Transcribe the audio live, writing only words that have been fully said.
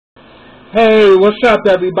Hey, what's up,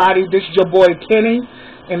 everybody? This is your boy Kenny,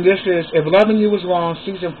 and this is If Loving You Was Wrong,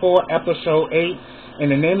 Season 4, Episode 8,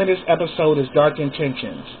 and the name of this episode is Dark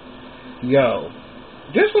Intentions. Yo,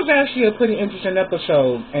 this was actually a pretty interesting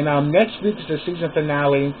episode, and next week is the season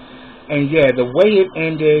finale, and yeah, the way it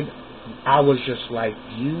ended, I was just like,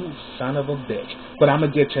 you son of a bitch. But I'm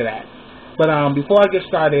going to get to that. But before I get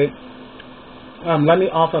started, let me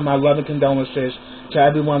offer my love and condolences to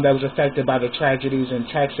everyone that was affected by the tragedies in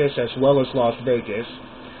Texas as well as Las Vegas,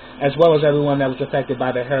 as well as everyone that was affected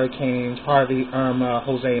by the hurricanes Harvey, Irma,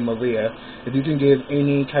 Jose, and Maria. If you can give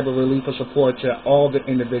any type of relief or support to all the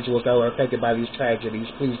individuals that were affected by these tragedies,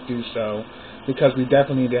 please do so, because we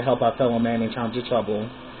definitely need to help our fellow man in times of trouble.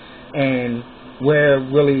 And we're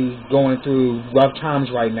really going through rough times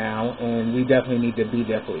right now, and we definitely need to be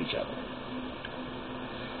there for each other.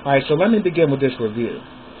 Alright, so let me begin with this review.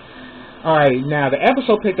 Alright, now the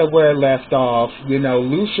episode picked up where it left off. You know,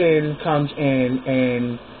 Lucian comes in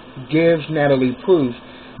and gives Natalie proof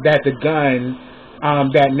that the gun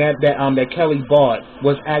that Kelly bought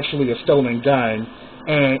was actually a stolen gun,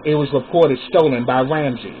 and it was reported stolen by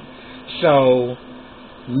Ramsey. So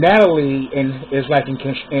Natalie is like in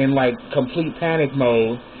complete panic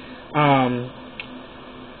mode.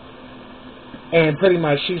 And pretty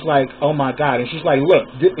much she's like, oh my God. And she's like, look,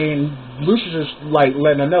 and Lucius is like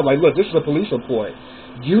letting her know, like, look, this is a police report.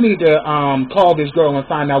 You need to call this girl and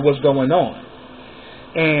find out what's going on.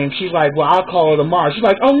 And she's like, well, I'll call her tomorrow. She's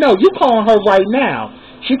like, oh no, you're calling her right now.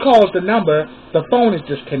 She calls the number, the phone is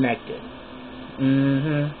disconnected.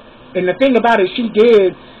 And the thing about it, she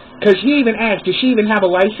did, because he even asked, did she even have a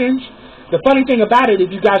license? The funny thing about it,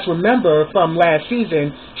 if you guys remember from last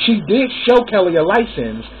season, she did show Kelly a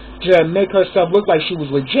license to make herself look like she was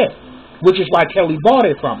legit, which is why Kelly bought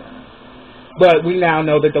it from her. But we now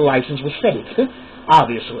know that the license was fake,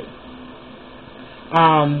 obviously.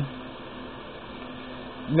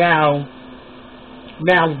 Now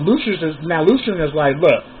Lucian is like,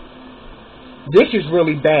 look, this is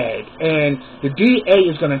really bad, and the DA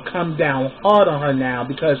is going to come down hard on her now,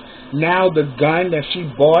 because now the gun that she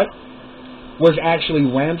bought was actually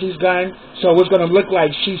Ramsey's gun, so it's going to look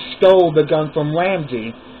like she stole the gun from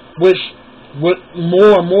Ramsey, which would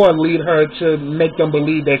more and more lead her to make them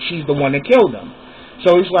believe that she's the one that killed them.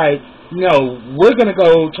 So he's like, no, we're going to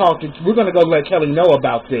go let Kelly know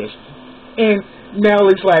about this. And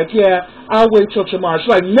Natalie's like, yeah, I'll wait till tomorrow. She's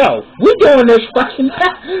like, no, we're doing this right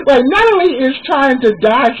now. Like, Natalie is trying to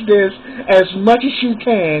dodge this as much as she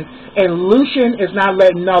can, and Lucian is not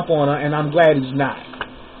letting up on her, and I'm glad he's not.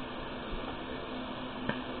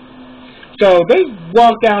 So they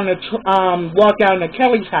walk down to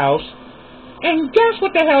Kelly's house, and guess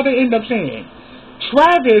what the hell they end up seeing?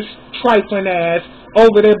 Travis trifling ass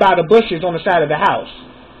over there by the bushes on the side of the house.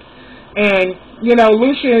 And, you know,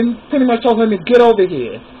 Lucian pretty much told him to get over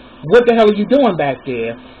here. What the hell are you doing back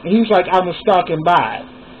there? And he's like, I was stalking by.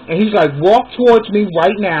 And he's like, walk towards me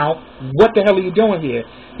right now. What the hell are you doing here?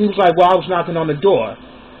 He was like, well, I was knocking on the door.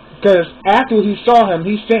 Because after he saw him,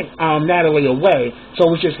 he sent Natalie away, so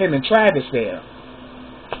it was just him and Travis there.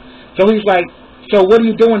 So he's like, so what are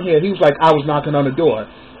you doing here? He was like, I was knocking on the door.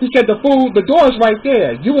 He said, the door is right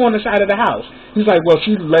there. You on the side of the house. He's like, well,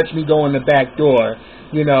 she lets me go in the back door.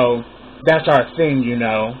 You know, that's our thing, you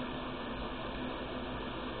know.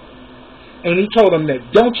 And he told him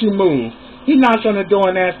that, don't you move. He knocks on the door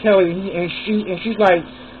and asks Kelly, and she's like,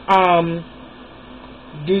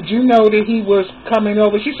 did you know that he was coming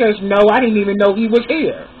over? She says, no, I didn't even know he was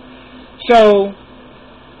here. So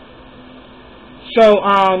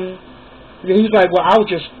he's like, well, I was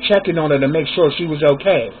just checking on her to make sure she was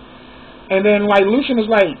okay. And then, like, Lucian was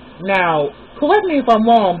like, now, correct me if I'm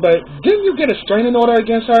wrong, but didn't you get a restraining order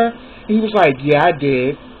against her? He was like, yeah, I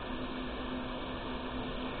did.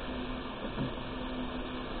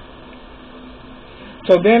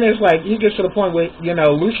 So then it's like, he gets to the point where, you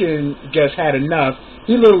know, Lucian just had enough.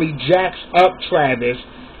 He literally jacks up Travis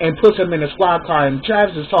and puts him in a squad car, and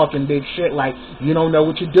Travis is talking big shit like, you don't know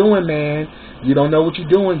what you're doing, man. You don't know what you're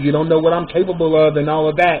doing. You don't know what I'm capable of and all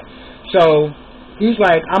of that. So he's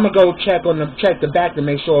like, I'm going to go check the back to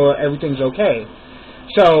make sure everything's okay.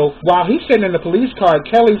 So while he's sitting in the police car,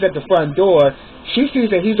 Kelly's at the front door. She sees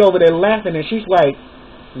that he's over there laughing, and she's like,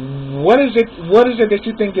 what is it that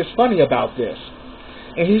you think is funny about this?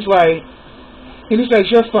 And he says,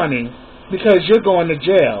 you're funny because you're going to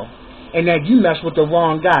jail and that you messed with the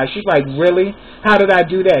wrong guy. She's like, really? How did I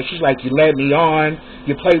do that? She's like, you led me on,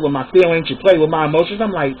 you played with my feelings, you played with my emotions.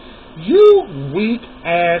 I'm like, you weak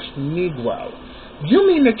ass Negro. You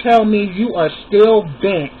mean to tell me you are still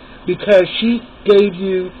bent because she gave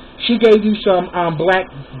you she gave you some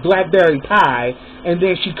blackberry pie, and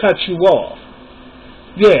then she cut you off.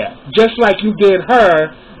 Yeah, just like you did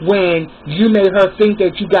her when you made her think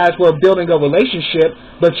that you guys were building a relationship,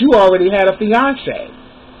 but you already had a fiance.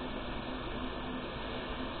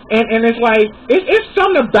 And it's like, it's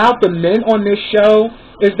something about the men on this show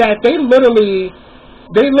is that they literally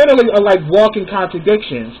are like walking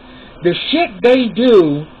contradictions. The shit they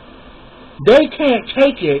do, they can't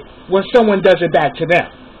take it when someone does it back to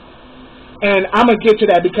them. And I'm going to get to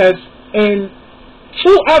that because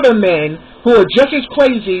two other men who are just as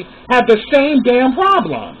crazy have the same damn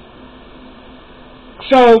problem.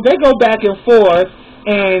 So they go back and forth,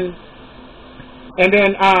 and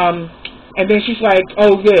then she's like,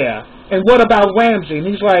 oh yeah, and what about Ramsey? And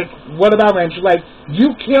he's like, what about Ramsey? She's like,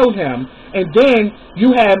 you killed him, and then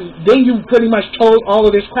you pretty much told all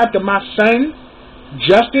of this crap to my son,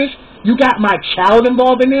 Justice. You got my child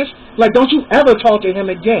involved in this? Like, don't you ever talk to him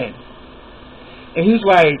again. And he's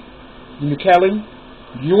like, Kelly,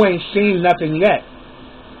 you ain't seen nothing yet.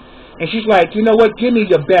 And she's like, you know what? Give me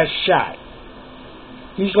your best shot.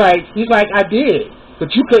 He's like, I did,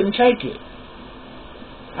 but you couldn't take it.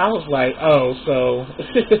 I was like, oh, so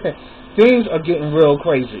things are getting real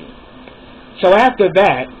crazy. So after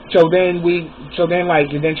that,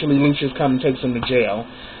 eventually Lucius comes and takes him to jail.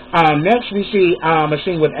 Next we see a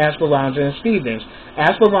scene with Esperanza and Stevens.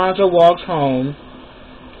 Esperanza walks home.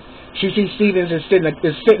 She sees Stevens is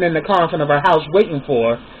sitting in the car in front of her house waiting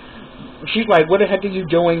for her. She's like, what the heck are you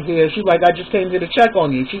doing here? She's like, I just came here to check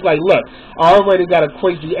on you. She's like, look, I already got a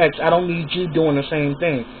crazy ex. I don't need you doing the same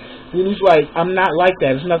thing. And he's like, I'm not like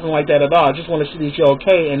that. It's nothing like that at all. I just want to see that you're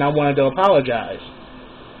okay, and I wanted to apologize.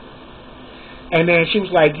 And then she was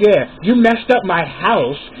like, yeah, you messed up my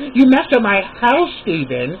house. You messed up my house,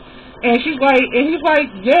 Steven. And he's like,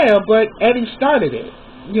 yeah, but Eddie started it.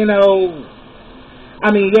 You know,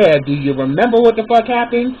 I mean, yeah, do you remember what the fuck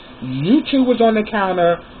happened? You two was on the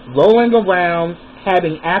counter, rolling around,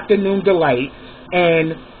 having afternoon delight,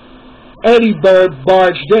 and Eddie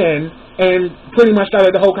barged in and pretty much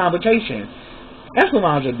started the whole conversation.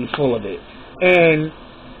 Esperanza would be full of it.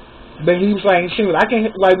 But he was like, can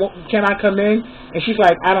I come in? And she's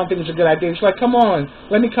like, I don't think it's a good idea. She's like, come on,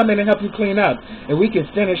 let me come in and help you clean up, and we can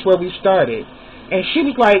finish where we started. And she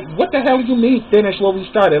was like, what the hell do you mean finish where we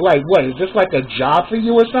started? Like, what, is this like a job for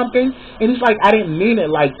you or something? And he's like, I didn't mean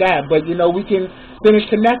it like that, but, you know, we can finish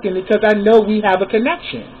connecting because I know we have a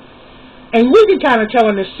connection. And we can kind of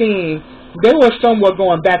tell in the scene, they were somewhat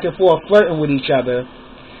going back and forth, flirting with each other.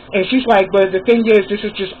 And she's like, but the thing is, this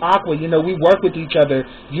is just awkward. You know, we work with each other.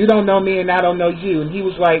 You don't know me and I don't know you. And he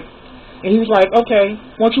was like, okay,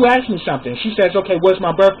 why don't you ask me something? She says, okay, what's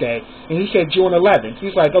my birthday? And he said, June 11th.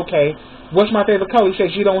 He's like, okay, what's my favorite color? He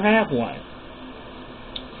says, you don't have one.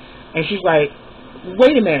 And she's like,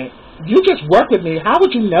 wait a minute, you just work with me. How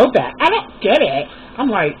would you know that? I don't get it. I'm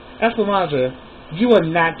like, Esperanza, you are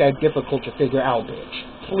not that difficult to figure out, bitch.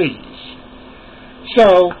 Please.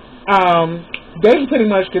 So, they pretty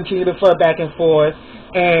much continue to flirt back and forth,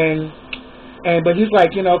 but he's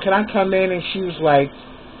like, you know, can I come in? And she was like,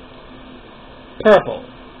 purple.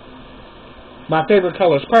 My favorite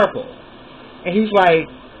color is purple. And he's like,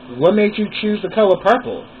 what made you choose the color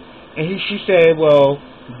purple? And she said, well,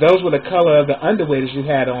 those were the color of the underwear that you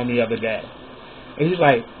had on the other day. And he's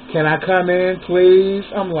like, can I come in, please?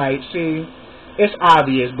 I'm like, see, it's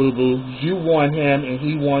obvious, boo-boo. You want him and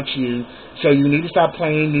he wants you, so you need to stop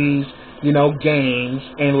playing these, you know, games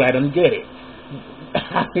and let him get it.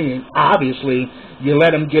 I mean, obviously, you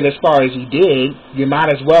let him get as far as he did, you might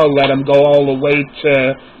as well let him go all the way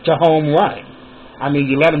to home run. I mean,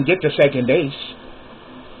 you let him get to second base.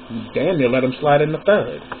 Damn, you let him slide in the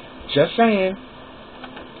third. Just saying.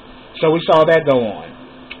 So we saw that go on.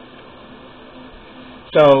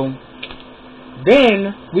 So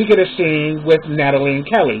then we get a scene with Natalie and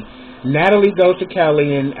Kelly. Natalie goes to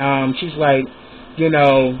Kelly and she's like, you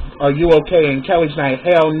know, are you okay? And Kelly's like,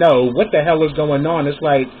 hell no. What the hell is going on? It's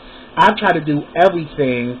like, I've tried to do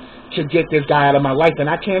everything to get this guy out of my life and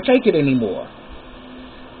I can't take it anymore.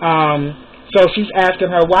 So she's asking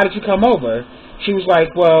her, why did you come over? She was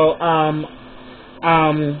like, well,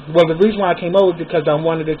 the reason why I came over is because I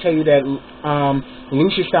wanted to tell you that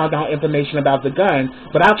Lucius found out information about the gun,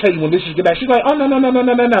 but I'll tell you when Lucius gets back. She's like, oh, no.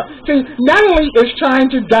 See, Natalie is trying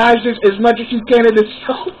to dodge this as much as she can, and it's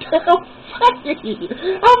so damn funny.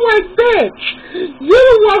 I'm like, bitch, you're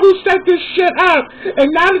the one who set this shit up, and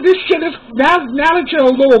now that this shit is, now that your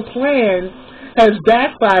little plan has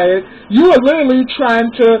backfired, you are literally trying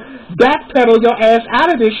to backpedal your ass out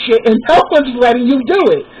of this shit, and no one's letting you do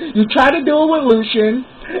it. You try to do it with Lucian,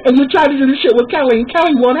 And you try to do this shit with Kelly, and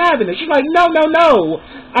Kelly won't have it. She's like, no.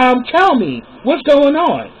 Tell me, what's going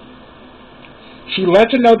on? She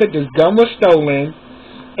lets her know that this gun was stolen,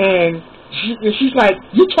 and she's like,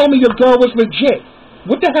 you told me your girl was legit.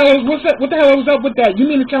 What the hell is up with that? You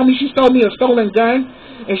mean to tell me she stole me a stolen gun?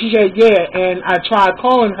 And she said, yeah, and I tried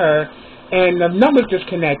calling her, and the number's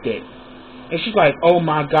disconnected. And she's like, oh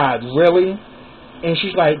my God, really? And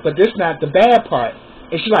she's like, but this not the bad part.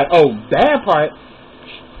 And she's like, oh, bad part?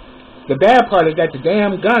 The bad part is that the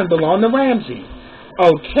damn gun belonged to Ramsey.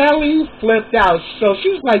 Oh, Kelly flipped out. So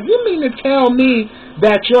she's like, you mean to tell me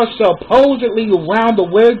that your supposedly around the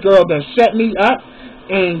weird girl done set me up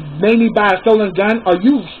and made me buy a stolen gun? Are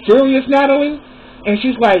you serious, Natalie? And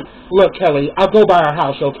she's like, look, Kelly, I'll go by our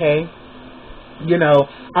house, okay? You know,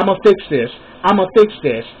 I'm going to fix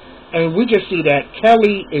this. And we just see that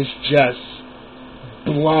Kelly is just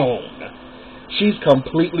blown. She's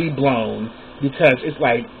completely blown because it's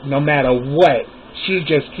like no matter what, she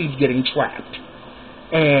just keeps getting trapped.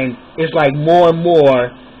 And it's like more and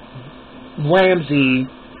more Ramsey,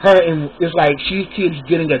 it's like she keeps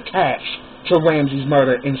getting attached to Ramsey's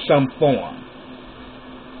murder in some form.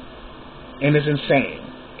 And it's insane.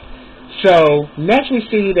 So next we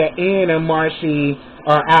see that Ian and Marcy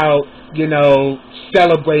are out, you know,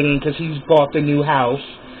 celebrating because he's bought the new house.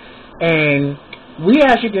 And we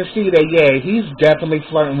actually can see that, yeah, he's definitely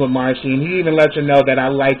flirting with Marcy. And he even lets her know that I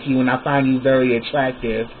like you and I find you very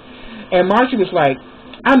attractive. And Marcy was like,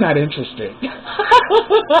 I'm not interested.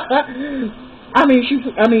 I mean,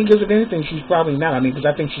 because if anything, she's probably not. I mean, because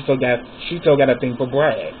I think she still got a thing for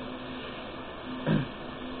Brad.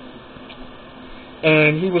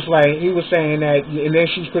 And he was saying that, and then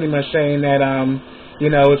she's pretty much saying that,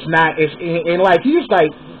 you know, and like, he was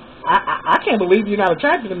like, I can't believe you're not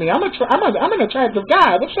attracted to me. I'm an attractive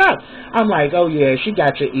guy. What's up? I'm like, oh yeah, she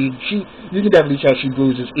got your ego. You can definitely tell she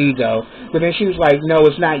bruised his ego. But then she was like, no,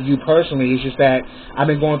 it's not you personally. It's just that I've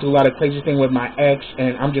been going through a lot of crazy things with my ex,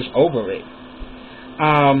 and I'm just over it.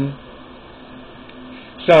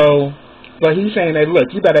 But he's saying that,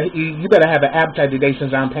 look, you better have an appetite today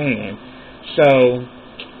since I'm paying. So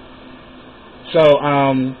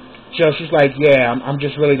she's like, yeah, I'm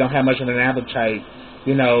just really don't have much of an appetite.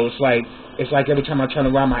 You know, it's like every time I turn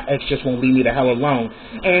around, my ex just won't leave me the hell alone.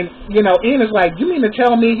 And, you know, Ian is like, you mean to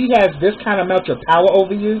tell me he has this kind of amount of power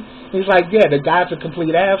over you? He's like, yeah, the guy's a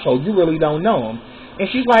complete asshole. You really don't know him. And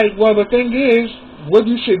she's like, well, the thing is, what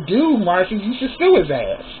you should do, Marcy, you should sue his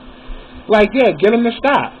ass. Like, yeah, get him to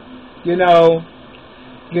stop. You know,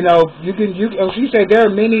 she said there are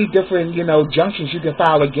many different, you know, junctions you can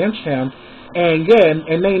file against him. And, yeah,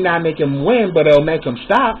 it may not make him win, but it'll make him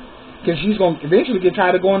stop. Because he's going to eventually get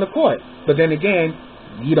tired of going to court. But then again,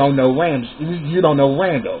 you don't know you don't know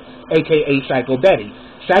Randall, a.k.a. Psycho Betty.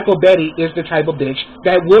 Psycho Betty is the type of bitch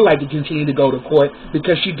that would like to continue to go to court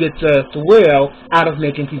because she gets a thrill out of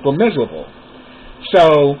making people miserable.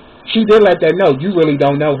 So she did let that know, you really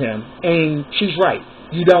don't know him. And she's right.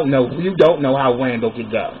 You don't know how Randall could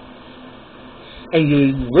go. And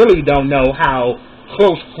you really don't know how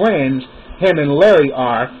close friends him and Larry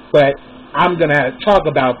are, but I'm gonna talk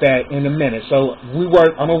about that in a minute. So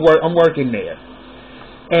I'm working there.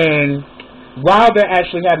 And while they're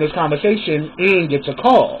actually having this conversation, Ian gets a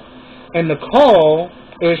call, and the call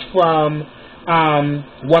is from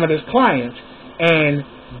one of his clients, and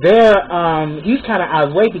he's kind of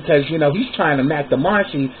irate because, you know, he's trying to mack the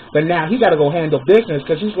Marcy, but now he got to go handle business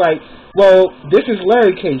because he's like, well, this is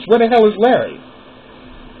Larry's case. Where the hell is Larry?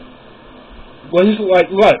 Well, he's like,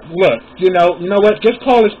 look, you know what? Just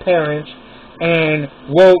call his parents, and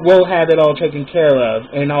we'll have it all taken care of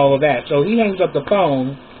and all of that. So he hangs up the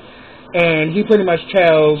phone, and he pretty much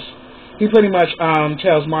tells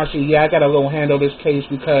Marcy, yeah, I gotta go handle this case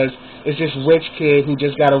because it's this rich kid who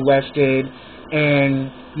just got arrested, and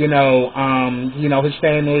you know his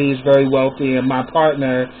family is very wealthy, and my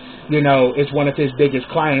partner, you know, is one of his biggest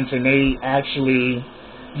clients, and they actually,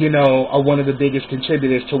 you know, are one of the biggest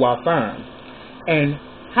contributors to our firm. And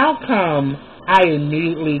how come I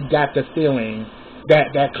immediately got the feeling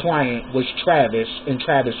that that client was Travis and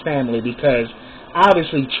Travis' family? Because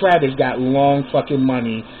obviously Travis got long fucking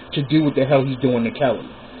money to do what the hell he's doing to Kelly.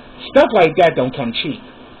 Stuff like that don't come cheap.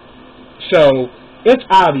 So it's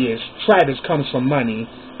obvious Travis comes from money,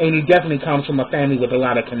 and he definitely comes from a family with a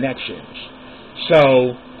lot of connections.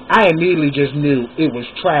 So I immediately just knew it was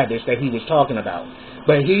Travis that he was talking about.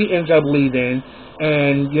 But he ends up leaving,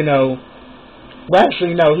 and, you know, well,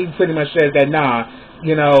 actually, no, he pretty much says that, nah,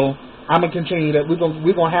 you know, I'm going to continue that. We're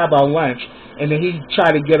gonna have our lunch. And then he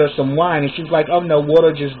tried to get her some wine, and she's like, oh, no,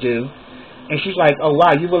 water just do. And she's like, oh,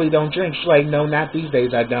 wow, you really don't drink? She's like, no, not these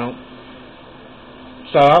days, I don't.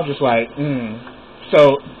 So I was just like,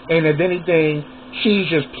 So, and if anything, she's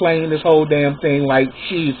just playing this whole damn thing like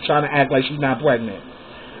she's trying to act like she's not pregnant.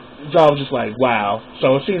 So I was just like, wow.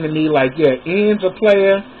 So it seemed to me like, yeah, Ian's a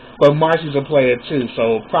player, but Marcy's a player too.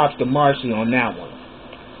 So props to Marcy on that one.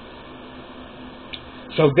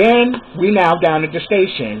 So then we now down at the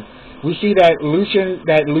station. We see that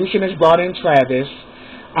Lucian has brought in Travis.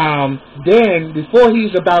 Then before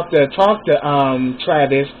he's about to talk to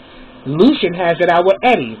Travis, Lucian has it out with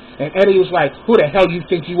Eddie, and Eddie was like, "Who the hell you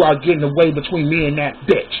think you are getting away between me and that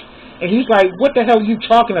bitch?" And he's like, "What the hell are you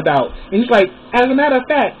talking about?" And he's like, "As a matter of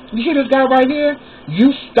fact, you see this guy right here?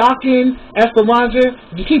 You stalking Esperanza?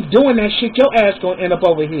 You keep doing that shit, your ass gonna end up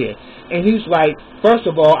over here." And he's like, "First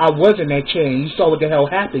of all, I was in that chair, and you saw what the hell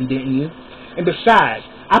happened, didn't you? And besides,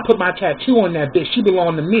 I put my tattoo on that bitch. She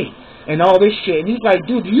belonged to me." And all this shit. And he's like,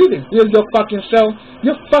 "Dude, do you even hear your fucking self?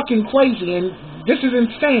 You're fucking crazy, and this is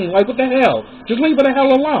insane. Like, what the hell? Just leave her the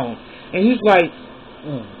hell alone." And he's like,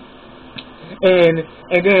 and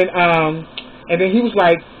then he was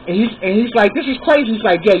like, and he's like, "This is crazy." He's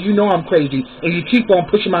like, "Yeah, you know I'm crazy, and you keep on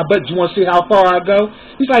pushing my butt. You want to see how far I go?"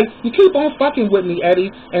 He's like, "You keep on fucking with me,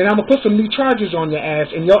 Eddie, and I'm gonna put some new charges on your ass,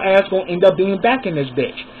 and your ass gonna end up being back in this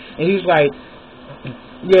bitch." And he's like,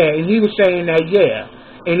 "Yeah," and he was saying that, yeah.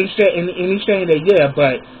 And he said, and he's saying that, yeah,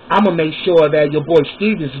 but I'm gonna make sure that your boy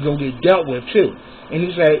Stevens is gonna get dealt with too. And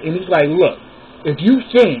he's like, "Look, if you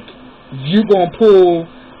think you gonna pull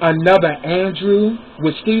another Andrew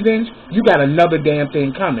with Stevens, you got another damn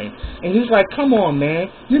thing coming." And he's like, "Come on, man,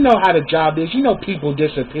 you know how the job is. You know people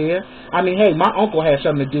disappear. I mean, hey, my uncle had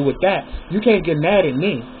something to do with that. You can't get mad at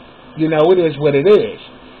me. You know, it is what it is."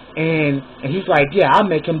 And he's like, "Yeah, I'll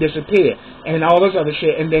make him disappear," and all this other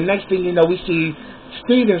shit. And then next thing you know, we see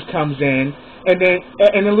Stevens comes in, and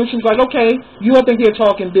then Lucian's like, "Okay, you up in here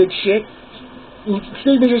talking big shit."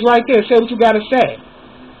 Stevens is right there. Say what you gotta say.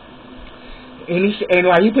 And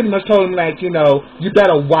like he pretty much told him, like, you know, you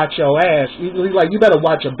better watch your ass. He's like, "You better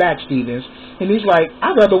watch your back, Stevens." And he's like,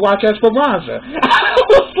 "I'd rather watch Esperanza." I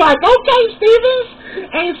was like, "Okay, Stevens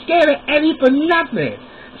ain't scared of Eddie for nothing."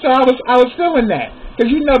 So I was feeling that, because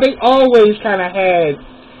you know they always kind of had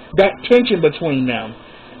that tension between them.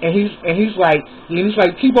 And he's like,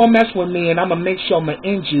 "Keep on messing with me, and I'm gonna make sure I'm gonna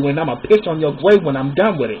end you, and I'm gonna piss on your grave when I'm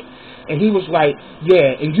done with it." And he was like,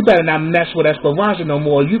 "Yeah, and you better not mess with Esperanza no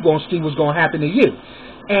more. You gonna see what's gonna happen to you."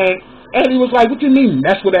 And Eddie was like, "What you mean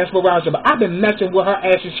mess with Esperanza? But I've been messing with her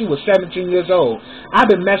ass since she was 17 years old. I've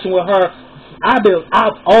been messing with her.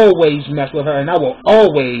 I've always messed with her, and I will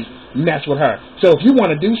always mess with her. So if you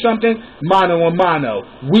want to do something, mano a mano,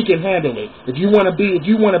 we can handle it. If you want to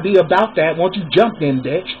be about that, won't you jump then,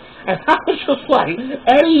 bitch?" And I was just like,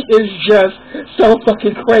 Eddie is just so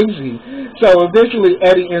fucking crazy. So eventually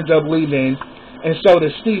Eddie ends up leaving, and so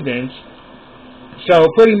does Stevens. So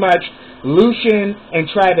pretty much Lucian and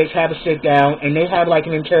Travis have a sit down, and they have like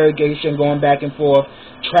an interrogation going back and forth.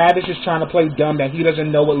 Travis is trying to play dumb that he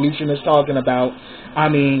doesn't know what Lucian is talking about. I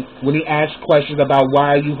mean, when he asks questions about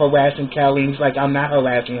why are you harassing Kelly, he's like, "I'm not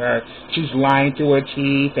harassing her. She's lying through her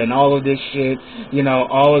teeth and all of this shit. You know,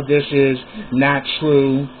 all of this is not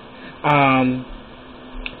true." And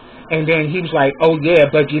then he was like, "Oh yeah,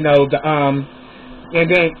 but you know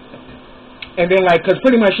and then like, because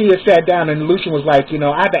pretty much he had sat down, and Lucian was like, "You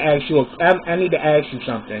know, I need to ask you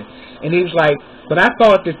something." And he was like, "But I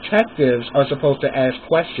thought detectives are supposed to ask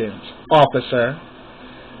questions, officer."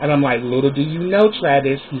 And I'm like, "Little do you know,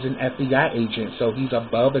 Travis, he's an FBI agent, so he's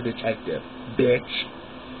above a detective, bitch."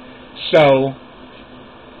 So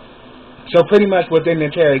pretty much within the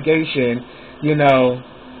interrogation, you know,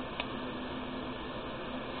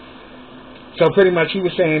 so pretty much he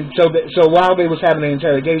was saying, so while they was having an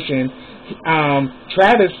interrogation,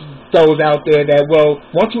 Travis throws out there that, "Well,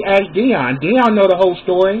 won't you ask Dion? Dion know the whole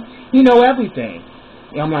story. He know everything."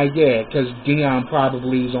 And I'm like, "Yeah, because Dion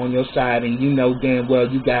probably is on your side, and you know damn well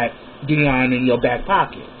you got Dion in your back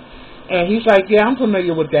pocket." And he's like, "Yeah, I'm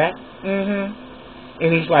familiar with that." And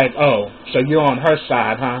he's like, "Oh, so you're on her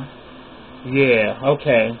side, huh?" "Yeah,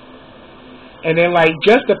 okay." And then like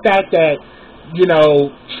just the fact that, you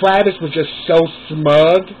know, Travis was just so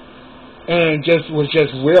smug and was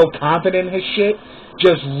just real confident in his shit,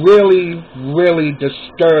 just really, really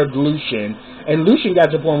disturbed Lucian. And Lucian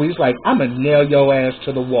got to the point where he's like, "I'm going to nail your ass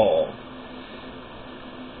to the wall."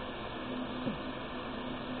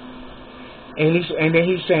 And then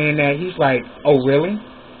he's saying that, he's like, "Oh, really?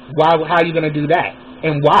 How are you going to do that?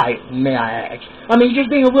 And why, may I ask?" I mean, just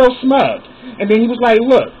being real smug. And then he was like,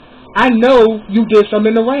 "Look, I know you did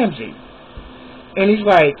something to Ramsey." And he's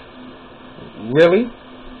like, "Really?"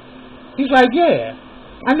 He's like, "Yeah,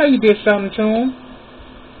 I know you did something to him."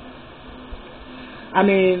 I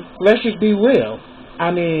mean, let's just be real.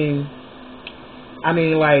 I mean,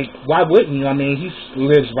 like, why wouldn't you? I mean, he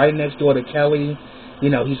lives right next door to Kelly. You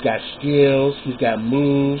know, he's got skills. He's got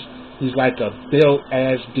moves. He's like a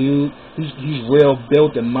built-ass dude. He's real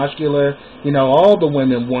built and muscular. You know, all the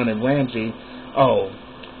women wanted Ramsey. Oh,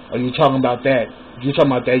 are you talking about that? You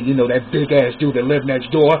talking about that, you know, that big-ass dude that lived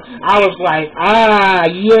next door? I was like,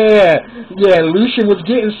 yeah, Lucian was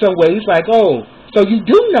getting somewhere. He's like, oh, so you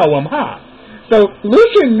do know him, huh? So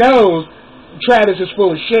Lucian knows Travis is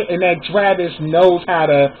full of shit, and that Travis knows how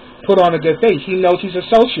to put on a good face. He knows he's a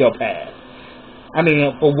sociopath. I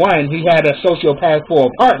mean, for one, he had a sociopath for a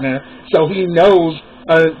partner, so he knows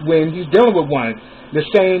when he's dealing with one. The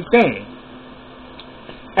same thing.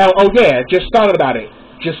 Oh yeah, just thought about it.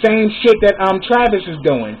 The same shit that Travis is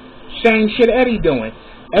doing. Same shit Eddie doing.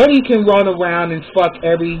 Eddie can run around and fuck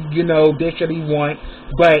every, you know, bitch that he want,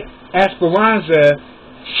 but Esperanza,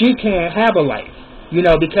 she can't have a life, you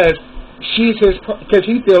know, because he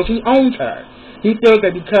feels he owns her. He feels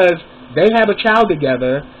that because they have a child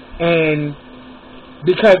together and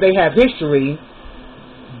because they have history,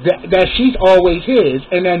 that she's always his,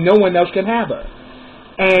 and that no one else can have her.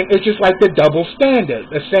 And it's just like the double standard.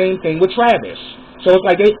 The same thing with Travis. So it's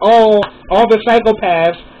like they all the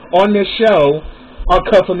psychopaths on this show are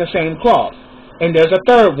cut from the same cloth. And there's a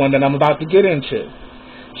third one that I'm about to get into.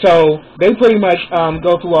 So they pretty much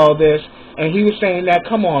go through all this, and he was saying that,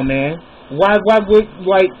 come on, man, why would,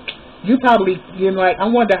 like, you probably, you know, like, I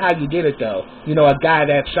wonder how you did it though. You know, a guy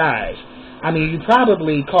that size. I mean, you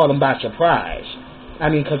probably caught him by surprise. I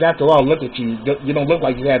mean, because after all, look at you. You don't look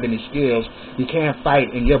like you have any skills. You can't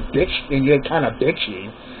fight, and you're kind of bitchy,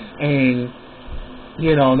 and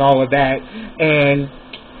you know, and all of that. And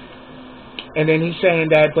then he's saying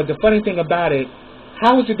that. But the funny thing about it,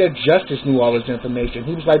 how is it that Justice knew all this information?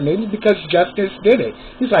 He was like, maybe because Justice did it.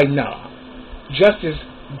 He's like, no, Justice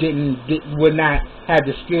would not have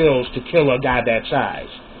the skills to kill a guy that size.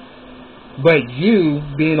 But you,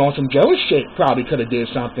 being on some jealous shit, probably could have did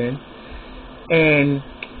something. And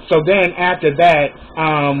so then after that,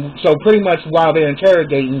 so pretty much while they're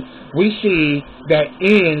interrogating, we see that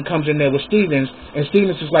Ian comes in there with Stevens, and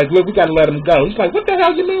Stevens is like, look, we got to let him go. He's like, what the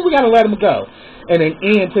hell you mean we got to let him go? And then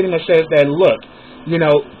Ian pretty much says that, look, you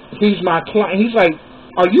know, he's my client. He's like,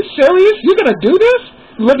 are you serious? You're going to do this?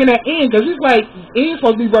 Looking at Ian, because he's like, Ian's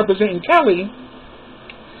supposed to be representing Kelly.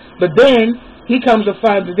 But then he comes to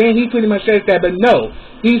find, but then he pretty much says that, but no,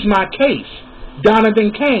 he's my case,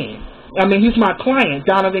 Donovan Kane. I mean, he's my client,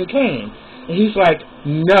 Donovan Kane. And he's like,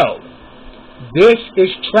 no, this is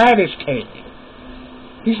Travis Kane.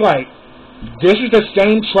 He's like, this is the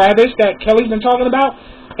same Travis that Kelly's been talking about?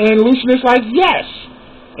 And Lucian is like, yes.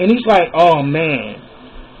 And he's like, oh, man.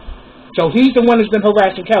 So he's the one that's been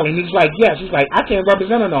harassing Kelly. And he's like, yes. He's like, I can't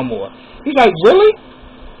represent her no more. He's like, really?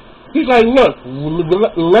 He's like, look,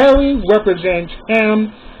 Larry represents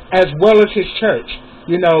him as well as his church.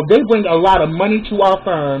 You know, they bring a lot of money to our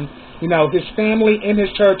firm. You know, his family and his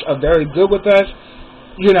church are very good with us.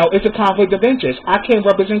 You know, it's a conflict of interest. I can't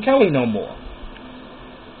represent Kelly no more.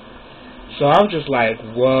 So I was just like,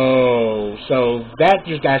 whoa. So that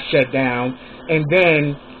just got shut down. And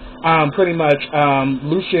then pretty much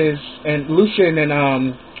Lucian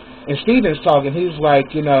and Stevens talking. He was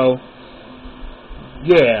like, you know,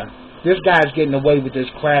 yeah, this guy's getting away with this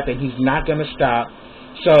crap and he's not going to stop.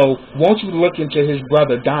 So won't you look into his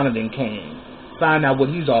brother Donovan Kane? Find out what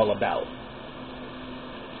he's all about.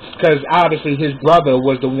 Because obviously his brother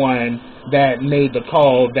was the one that made the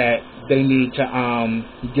call that they need to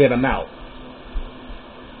get him out.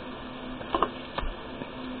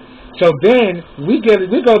 So then we go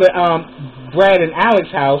to Brad and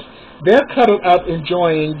Alex's house. They're cuddled up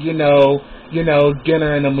enjoying, you know,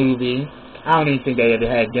 dinner and a movie. I don't even think they ever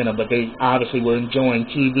had dinner, but they obviously were enjoying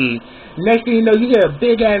TV. Next thing you know, you hear a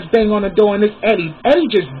big-ass bang on the door, and it's Eddie. Eddie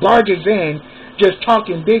just barges in, just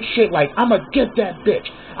talking big shit like, I'm going to get that bitch.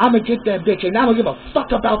 I'm going to get that bitch, and I don't give a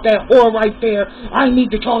fuck about that whore right there. I need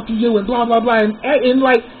to talk to you, and blah, blah, blah. And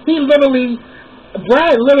like,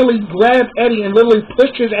 Brad literally grabbed Eddie and literally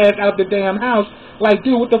pushed his ass out the damn house. Like,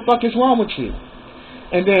 dude, what the fuck is wrong with you?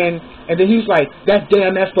 And then he's like, that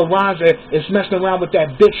damn Esperanza is messing around with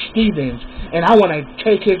that bitch Stevens, and I want to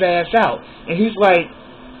take his ass out. And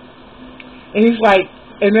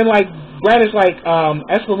then Brad is like,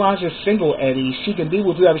 Esperanza's single, Eddie. She can be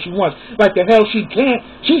with whoever she wants. Like, the hell she can't.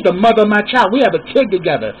 She's the mother of my child. We have a kid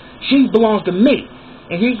together. She belongs to me.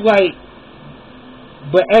 And he's like,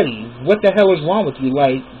 but Eddie, what the hell is wrong with you?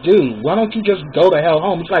 Like, dude, why don't you just go to hell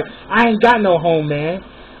home? He's like, I ain't got no home, man.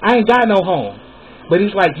 I ain't got no home. But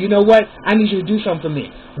he's like, you know what? I need you to do something for me.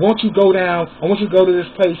 Won't you go down? I want you to go to this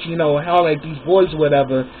place, you know, and all like these boys or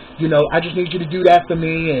whatever. You know, I just need you to do that for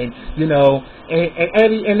me, and you know, and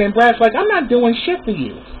Eddie, and then Brad's like, I'm not doing shit for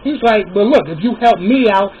you. He's like, but look, if you help me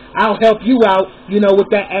out, I'll help you out, you know, with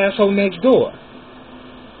that asshole next door.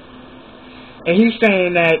 And he's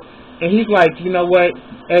saying that, and he's like, you know what,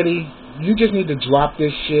 Eddie, you just need to drop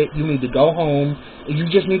this shit. You need to go home. You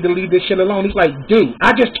just need to leave this shit alone. He's like, dude,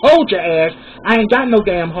 I just told your ass I ain't got no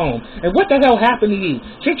damn home. And what the hell happened to you?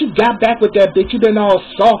 Since you got back with that bitch, you been all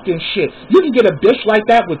soft and shit. You can get a bitch like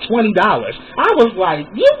that with $20. I was like,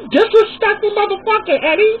 you disrespectful motherfucker,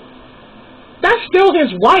 Eddie. That's still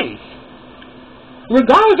his wife.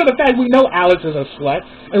 Regardless of the fact we know Alex is a slut,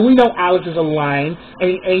 and we know Alex is a lying,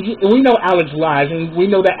 and we know Alex lies, and we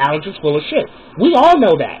know that Alex is full of shit. We all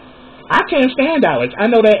know that. I can't stand Alex. I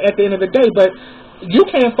know that at the end of the day, but you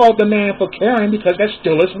can't fault the man for caring because that's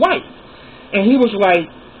still his wife. And he was like,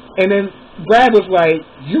 and then Brad was like,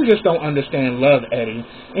 you just don't understand love, Eddie.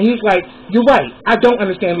 And he's like, you're right. I don't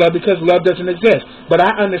understand love because love doesn't exist. But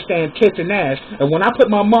I understand tits and ass. And when I put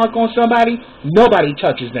my mark on somebody, nobody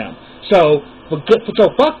touches them. So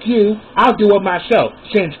fuck you. I'll do it myself.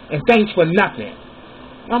 And thanks for nothing.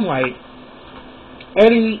 I'm like,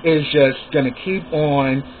 Eddie is just going to keep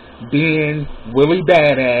on being really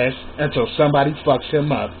badass until somebody fucks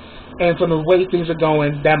him up. And from the way things are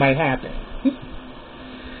going, that might happen.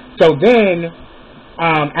 So then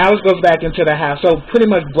Alex goes back into the house. So pretty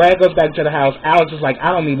much Brad goes back to the house. Alex is like,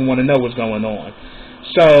 I don't even want to know what's going on.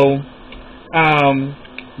 So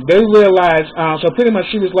they realize, so pretty much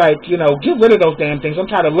she was like, you know, get rid of those damn things. I'm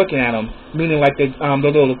tired of looking at them. Meaning like the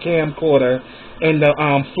little camcorder and the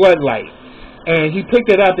floodlight. And he picked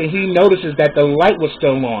it up and he notices that the light was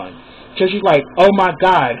still on. So she's like, oh my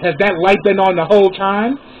God, has that light been on the whole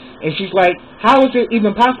time? And she's like, how is it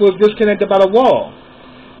even possible it's disconnected by the wall?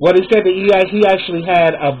 Well, he said that he actually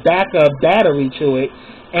had a backup battery to it.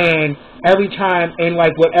 And every time, and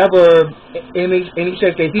like whatever, and he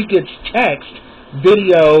says that he gets text,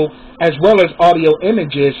 video, as well as audio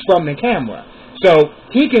images from the camera. So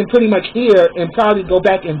he can pretty much hear and probably go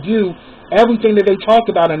back and view everything that they talked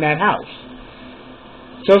about in that house.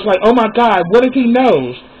 So it's like, oh my God, what if he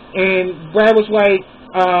knows? And Brad was like,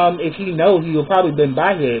 if he knows, he would probably been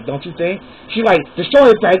by here, don't you think? She's like,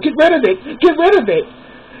 destroy it, Brad, get rid of it, get rid of it.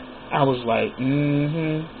 I was like,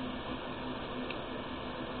 And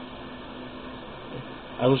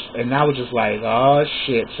I was just like, oh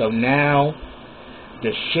shit. So now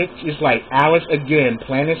the shit is like Alice again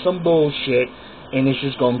planning some bullshit, and it's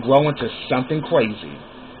just gonna grow into something crazy,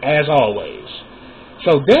 as always.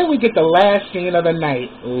 So then we get the last scene of the night,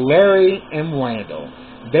 Larry and Randall.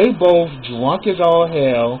 They both drunk as all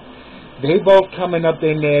hell. They both coming up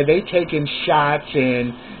in there. They taking shots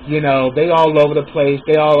and, you know, they all over the place.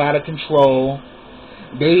 They all out of control.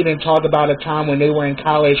 They even talked about a time when they were in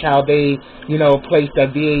college how they, you know, placed a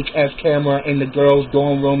VHS camera in the girls'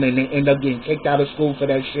 dorm room and they end up getting kicked out of school for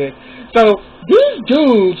that shit. So these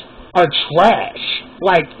dudes are trash.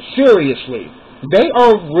 Like, seriously. They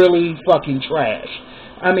are really fucking trash.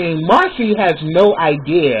 I mean, Marcy has no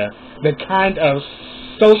idea the kind of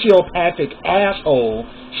sociopathic asshole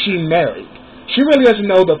she married. She really doesn't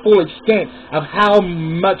know the full extent of how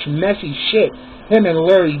much messy shit him and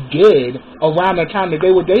Larry did around the time that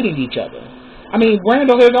they were dating each other. I mean,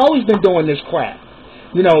 Randall has always been doing this crap.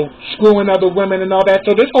 You know, screwing other women and all that.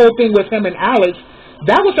 So this whole thing with him and Alex,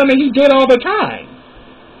 that was something he did all the time.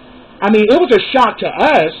 I mean, it was a shock to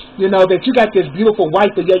us, you know, that you got this beautiful wife,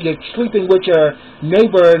 but yet you're sleeping with your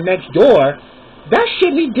neighbor next door. That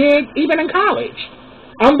shit he did even in college,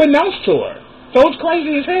 unbeknownst to her. So it's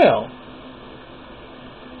crazy as hell.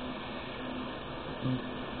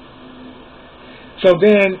 So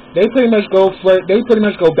then they pretty much go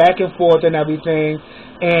back and forth and everything,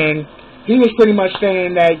 and he was pretty much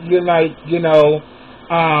saying that you're like, you know,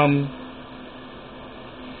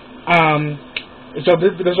 So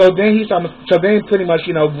then pretty much,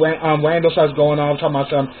 you know, Randall starts going on talking about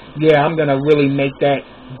something. Yeah, I'm gonna really make that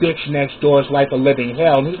bitch next door's life a living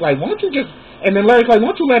hell. And he's like, why don't you just? And then Larry's like,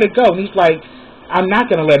 why don't you let it go? And he's like, I'm not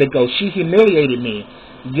gonna let it go. She humiliated me.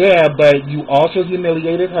 Yeah, but you also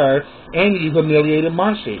humiliated her, and you humiliated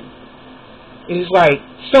Marcy. And he's like,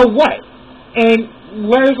 so what? And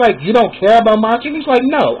Larry's like, you don't care about Marcy? And he's like,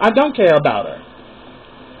 no, I don't care about her.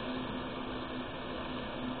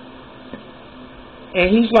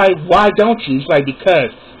 And he's like, why don't you? He's like,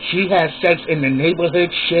 because she has sex in the neighborhood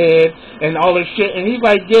shed and all this shit. And he's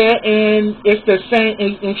like, yeah, and it's the same.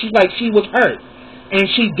 And she's like, she was hurt. And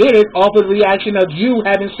she did it off of the reaction of you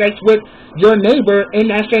having sex with your neighbor in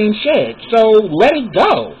that same shed. So let it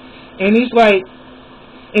go. And he's like,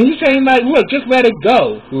 And he's saying, like, look, just let it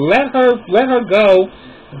go. Let her go.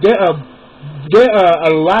 There are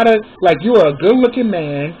a lot of, like, you are a good-looking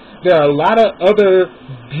man. There are a lot of other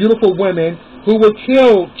beautiful women who would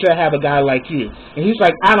kill to have a guy like you. And he's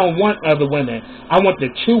like, I don't want other women. I want the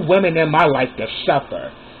 2 women in my life to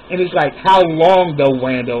suffer. And he's like, how long, though,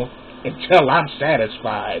 Randall? Until I'm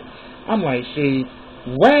satisfied. I'm like, see,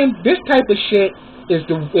 this type of shit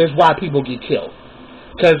is why people get killed.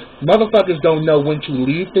 Because motherfuckers don't know when to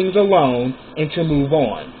leave things alone and to move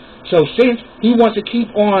on. So since he wants to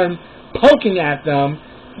keep on poking at them,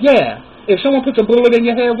 yeah, if someone puts a bullet in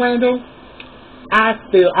your head, Randall, I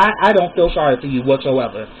don't feel sorry for you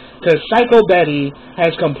whatsoever. Because Psycho Betty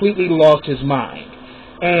has completely lost his mind.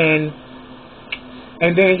 And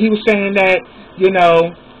then he was saying that,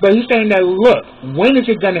 but he's saying that, look, when is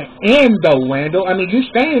it going to end, though, Randall? I mean, you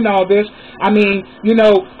saying all this. I mean,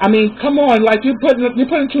 come on, like, you're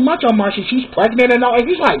putting too much on Marcy. She's pregnant and all. And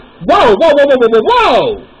he's like, whoa.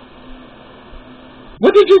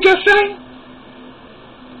 What did you just say?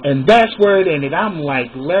 And that's where it ended. I'm like,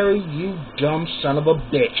 Larry, you dumb son of a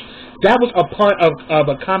bitch. That was a part of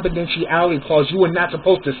a confidentiality clause. You were not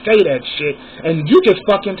supposed to say that shit, and you just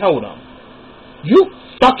fucking told him. You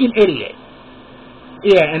fucking idiot.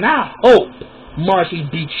 Yeah, and I hope Marcy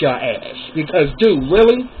beats your ass. Because, dude,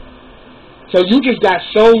 really? So you just got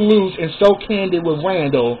so loose and so candid with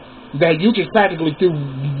Randall that you just practically threw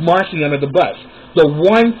Marcy under the bus. The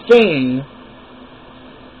one thing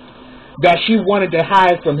that she wanted to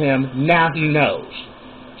hide from him, now he knows.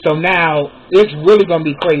 So now, it's really going to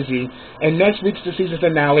be crazy. And next week's the season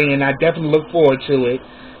finale, and I definitely look forward to it.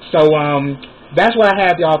 So, that's what I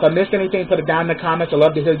have, y'all. If I missed anything, put it down in the comments. I'd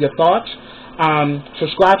love to hear your thoughts.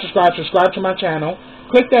 Subscribe to my channel.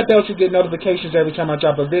 Click that bell to get notifications every time I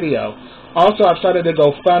drop a video. Also, I've started a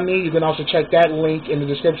GoFundMe. You can also check that link in the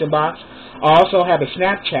description box. I also have a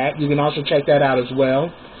Snapchat. You can also check that out as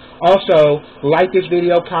well. Also, like this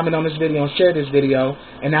video, comment on this video, and share this video.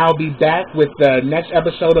 And I'll be back with the next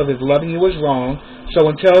episode of If Loving You Is Wrong. So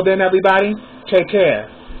until then, everybody, take care.